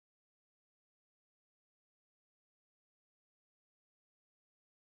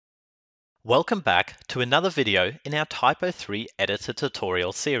Welcome back to another video in our Typo3 editor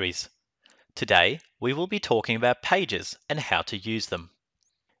tutorial series. Today, we will be talking about pages and how to use them.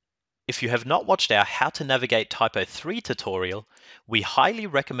 If you have not watched our How to Navigate Typo3 tutorial, we highly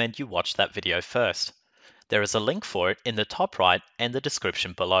recommend you watch that video first. There is a link for it in the top right and the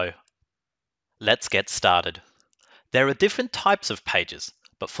description below. Let's get started. There are different types of pages,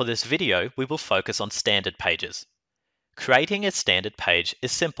 but for this video, we will focus on standard pages. Creating a standard page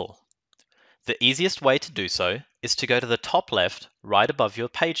is simple. The easiest way to do so is to go to the top left right above your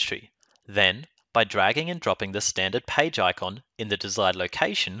page tree. Then, by dragging and dropping the standard page icon in the desired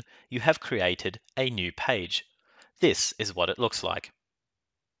location, you have created a new page. This is what it looks like.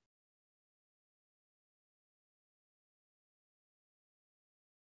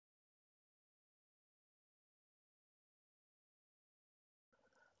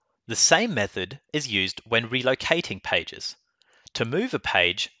 The same method is used when relocating pages. To move a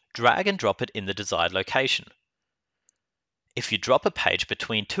page, drag and drop it in the desired location. If you drop a page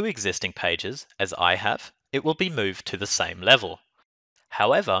between two existing pages, as I have, it will be moved to the same level.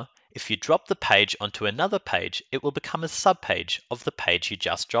 However, if you drop the page onto another page, it will become a subpage of the page you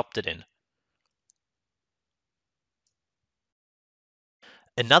just dropped it in.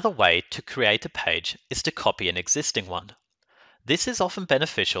 Another way to create a page is to copy an existing one. This is often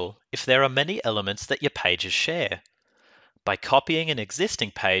beneficial if there are many elements that your pages share. By copying an existing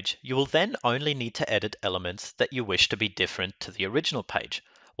page, you will then only need to edit elements that you wish to be different to the original page,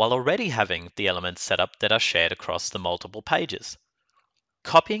 while already having the elements set up that are shared across the multiple pages.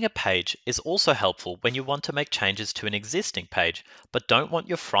 Copying a page is also helpful when you want to make changes to an existing page, but don't want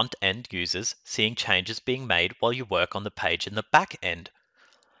your front-end users seeing changes being made while you work on the page in the back end.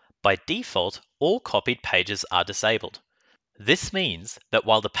 By default, all copied pages are disabled. This means that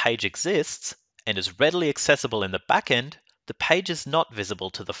while the page exists and is readily accessible in the back end, the page is not visible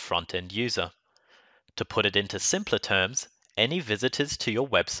to the front-end user. To put it into simpler terms, any visitors to your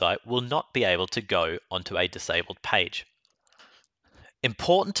website will not be able to go onto a disabled page.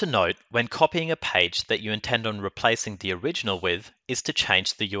 Important to note when copying a page that you intend on replacing the original with is to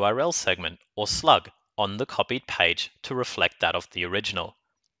change the URL segment or slug on the copied page to reflect that of the original.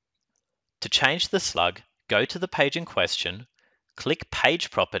 To change the slug, go to the page in question, click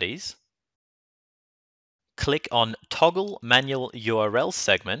Page Properties, click on Toggle Manual URL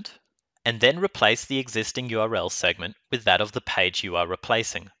Segment, and then replace the existing URL segment with that of the page you are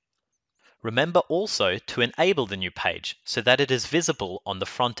replacing. Remember also to enable the new page so that it is visible on the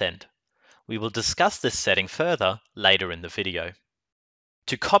front end. We will discuss this setting further later in the video.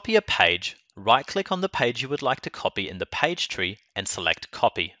 To copy a page, right-click on the page you would like to copy in the page tree and select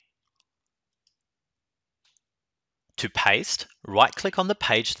Copy. To paste, right-click on the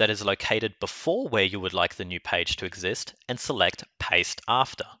page that is located before where you would like the new page to exist and select Paste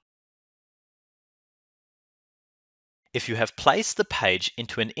After. If you have placed the page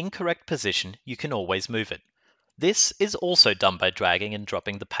into an incorrect position, you can always move it. This is also done by dragging and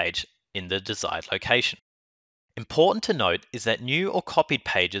dropping the page in the desired location. Important to note is that new or copied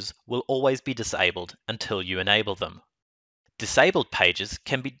pages will always be disabled until you enable them. Disabled pages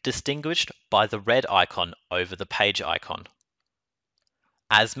can be distinguished by the red icon over the page icon.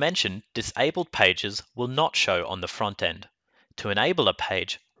 As mentioned, disabled pages will not show on the front end. To enable a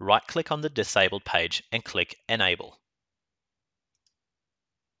page, right-click on the disabled page and click Enable.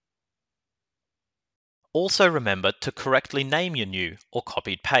 Also remember to correctly name your new or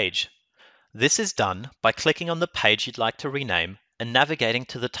copied page. This is done by clicking on the page you'd like to rename and navigating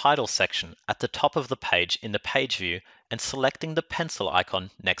to the title section at the top of the page in the page view and selecting the pencil icon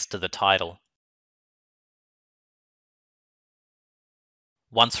next to the title.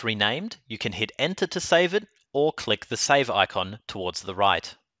 Once renamed, you can hit Enter to save it or click the Save icon towards the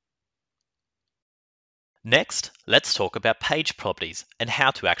right. Next, let's talk about page properties and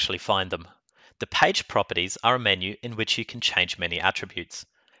how to actually find them. The page properties are a menu in which you can change many attributes.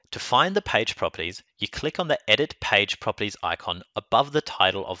 To find the page properties, you click on the Edit Page Properties icon above the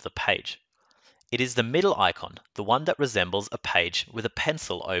title of the page. It is the middle icon, the one that resembles a page with a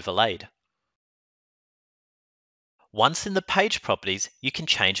pencil overlaid. Once in the page properties, you can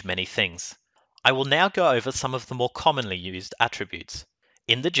change many things. I will now go over some of the more commonly used attributes.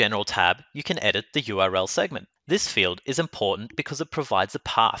 In the General tab, you can edit the URL segment. This field is important because it provides a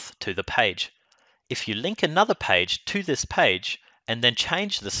path to the page. If you link another page to this page and then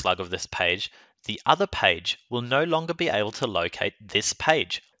change the slug of this page, the other page will no longer be able to locate this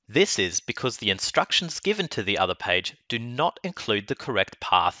page. This is because the instructions given to the other page do not include the correct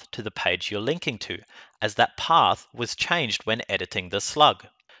path to the page you're linking to, as that path was changed when editing the slug.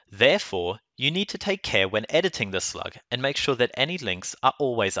 Therefore, you need to take care when editing the slug and make sure that any links are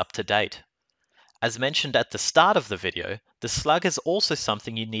always up to date. As mentioned at the start of the video, the slug is also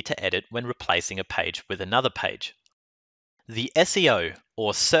something you need to edit when replacing a page with another page. The SEO,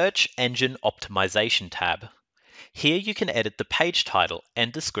 or Search Engine Optimization tab. Here you can edit the page title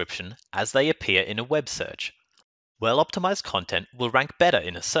and description as they appear in a web search. Well-optimized content will rank better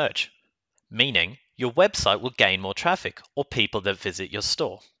in a search, meaning your website will gain more traffic or people that visit your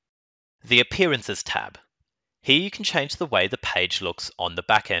store. The Appearances tab. Here you can change the way the page looks on the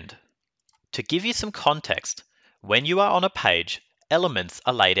back end. To give you some context, when you are on a page, elements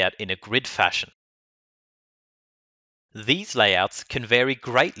are laid out in a grid fashion. These layouts can vary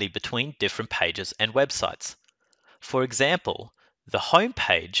greatly between different pages and websites. For example, the home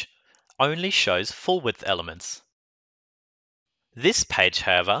page only shows full-width elements. This page,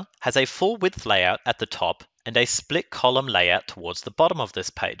 however, has a full-width layout at the top and a split column layout towards the bottom of this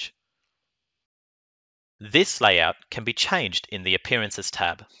page. This layout can be changed in the Appearances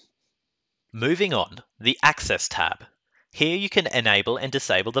tab. Moving on, the Access tab. Here you can enable and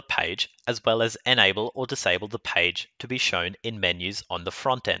disable the page, as well as enable or disable the page to be shown in menus on the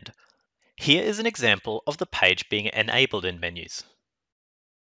front end. Here is an example of the page being enabled in menus.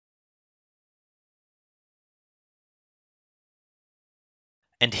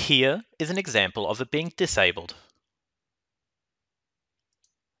 And here is an example of it being disabled.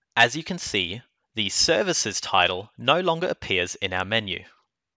 As you can see, the Services title no longer appears in our menu.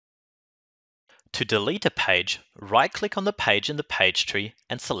 To delete a page, right-click on the page in the page tree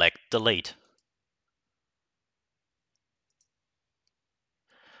and select Delete.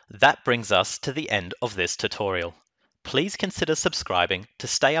 That brings us to the end of this tutorial. Please consider subscribing to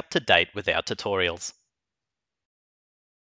stay up to date with our tutorials.